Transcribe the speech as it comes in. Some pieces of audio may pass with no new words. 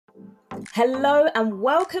Hello and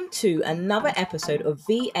welcome to another episode of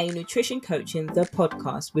VA Nutrition Coaching, the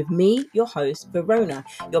podcast with me, your host, Verona,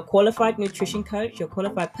 your qualified nutrition coach, your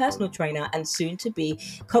qualified personal trainer, and soon to be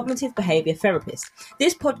cognitive behavior therapist.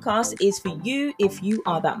 This podcast is for you if you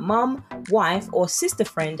are that mum, wife, or sister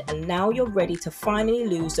friend, and now you're ready to finally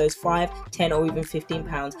lose those 5, 10, or even 15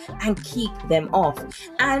 pounds and keep them off.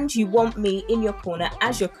 And you want me in your corner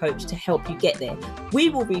as your coach to help you get there. We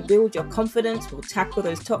will rebuild your confidence, we'll tackle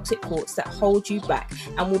those toxic thoughts that hold you back,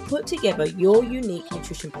 and we'll put together your unique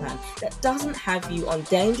nutrition plan that doesn't have you on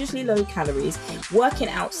dangerously low calories, working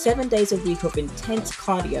out 7 days a week of intense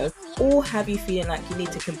cardio, or have you feeling like you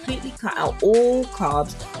need to completely cut out all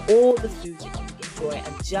carbs, all the foods that you enjoy,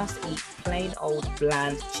 and just eat plain old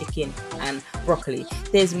bland chicken and broccoli.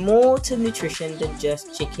 There's more to nutrition than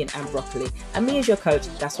just chicken and broccoli, and me as your coach,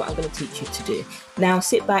 that's what I'm going to teach you to do. Now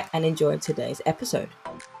sit back and enjoy today's episode.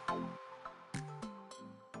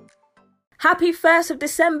 Happy 1st of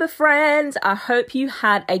December, friends. I hope you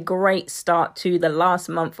had a great start to the last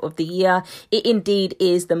month of the year. It indeed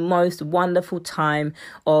is the most wonderful time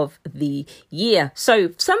of the year. So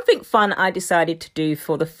something fun I decided to do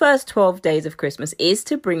for the first 12 days of Christmas is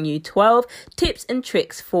to bring you 12 tips and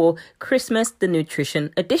tricks for Christmas, the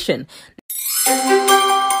Nutrition Edition.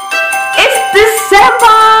 It's December!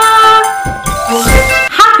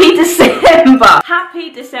 Happy December! Happy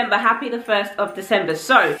December, happy the 1st of December.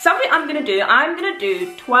 So, something I'm going to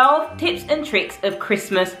do 12 tips and tricks of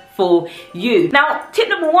Christmas for you. Now, tip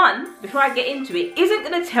number 1, before I get into it, isn't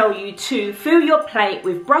going to tell you to fill your plate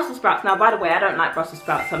with Brussels sprouts. Now, by the way, I don't like Brussels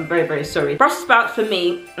sprouts. I'm very, very sorry. Brussels sprouts for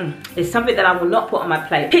me is something that I will not put on my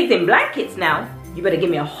plate. Pigs in blankets now. You better give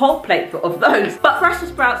me a whole plate of those. But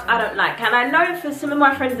Brussels sprouts I don't like. And I know for some of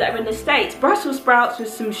my friends that are in the States, Brussels sprouts with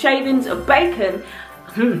some shavings of bacon,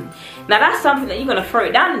 now that's something that you're gonna throw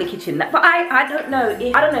it down in the kitchen. But I don't know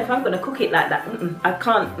if I'm gonna cook it like that. I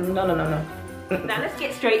can't. No. Now let's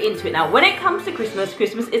get straight into it. Now, when it comes to Christmas,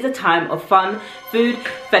 Christmas is a time of fun, food,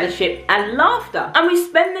 fellowship, and laughter. And we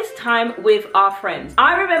spend this time with our friends.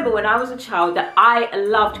 I remember when I was a child that I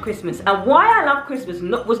loved Christmas. And why I loved Christmas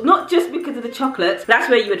was not just because of the chocolates. That's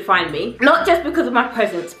where you would find me. Not just because of my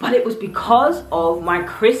presents, but it was because of my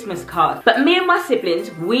Christmas card. But me and my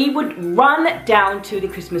siblings, we would run down to the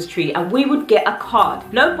Christmas tree and we would get a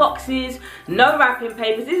card. No boxes, no wrapping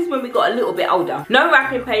papers. This is when we got a little bit older. No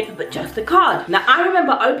wrapping paper, but just a card. Now, I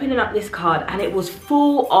remember opening up this card and it was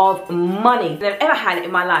full of money I've ever had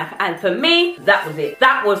in my life. And for me, that was it.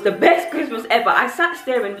 That was the best Christmas ever. I sat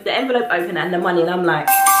staring with the envelope open and the money, and I'm like...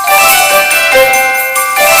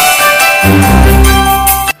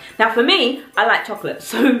 Now for me, I like chocolate,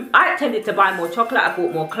 so I tended to buy more chocolate. I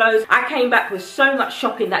bought more clothes. I came back with so much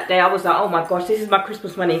shopping that day. I was like, oh my gosh, this is my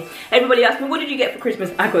Christmas money. Everybody asked me, what did you get for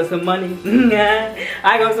Christmas? I got some money.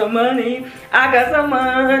 I got some money. I got some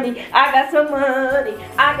money. I got some money.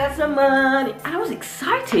 I got some money. And I was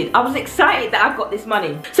excited. I was excited that I got this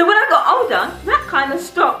money. So when I got older, that kind of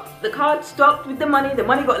stopped. The card stopped with the money. The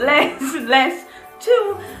money got less and less.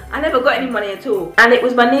 I never got any money at all. And it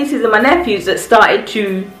was my nieces and my nephews that started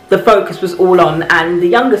the focus was all on, and the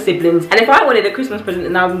younger siblings. And if I wanted a Christmas present,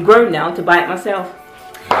 and I'm grown now, to buy it myself.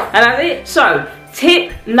 And that's it. So,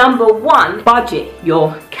 tip number 1, budget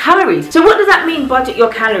your calories. So what does that mean, budget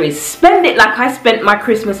your calories? Spend it like I spent my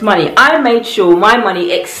Christmas money. I made sure my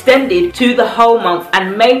money extended to the whole month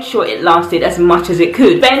and made sure it lasted as much as it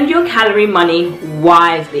could. Spend your calorie money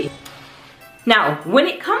wisely. Now, when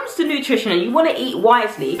it comes to nutrition and you want to eat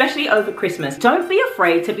wisely, especially over Christmas, don't be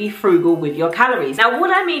afraid to be frugal with your calories. Now,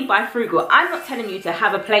 what I mean by frugal, I'm not telling you to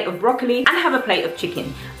have a plate of broccoli and have a plate of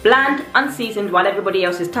chicken. Bland, unseasoned, while everybody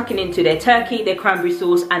else is tucking into their turkey, their cranberry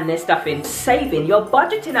sauce, and their stuffing. Saving, you're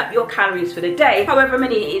budgeting up your calories for the day, however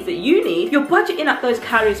many it is that you need, you're budgeting up those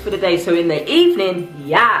calories for the day. So in the evening,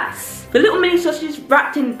 yes. The little mini sausages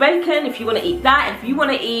wrapped in bacon, if you want to eat that. If you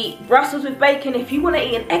want to eat Brussels with bacon, if you want to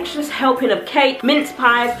eat an extra helping of cake, mince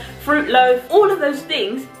pies, fruit loaf, all of those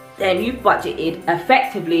things, then you've budgeted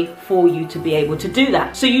effectively for you to be able to do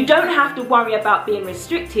that. So you don't have to worry about being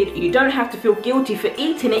restricted. You don't have to feel guilty for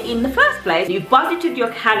eating it in the first place. You've budgeted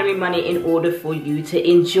your calorie money in order for you to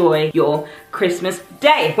enjoy your Christmas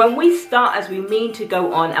day. When we start as we mean to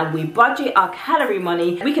go on and we budget our calorie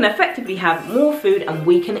money, we can effectively have more food and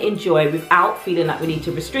we can enjoy without feeling like we need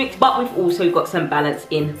to restrict, but we've also got some balance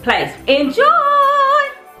in place. Enjoy!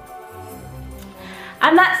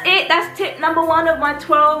 And that's it. That's tip number 1 of my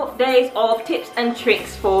 12 days of tips and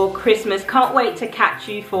tricks for Christmas. Can't wait to catch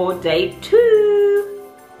you for day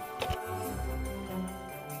 2.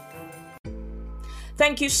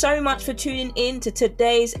 Thank you so much for tuning in to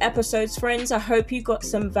today's episodes, friends. I hope you got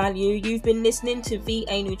some value. You've been listening to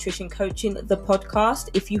VA Nutrition Coaching, the podcast.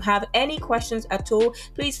 If you have any questions at all,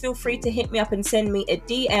 please feel free to hit me up and send me a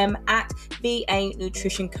DM at VA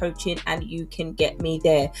Nutrition Coaching and you can get me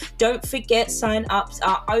there. Don't forget, sign-ups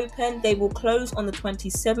are open. They will close on the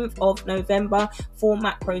 27th of November for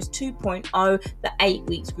Macros 2.0, the 8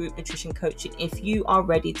 weeks group nutrition coaching, if you are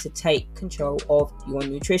ready to take control of your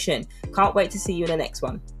nutrition. Can't wait to see you in the next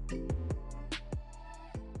one.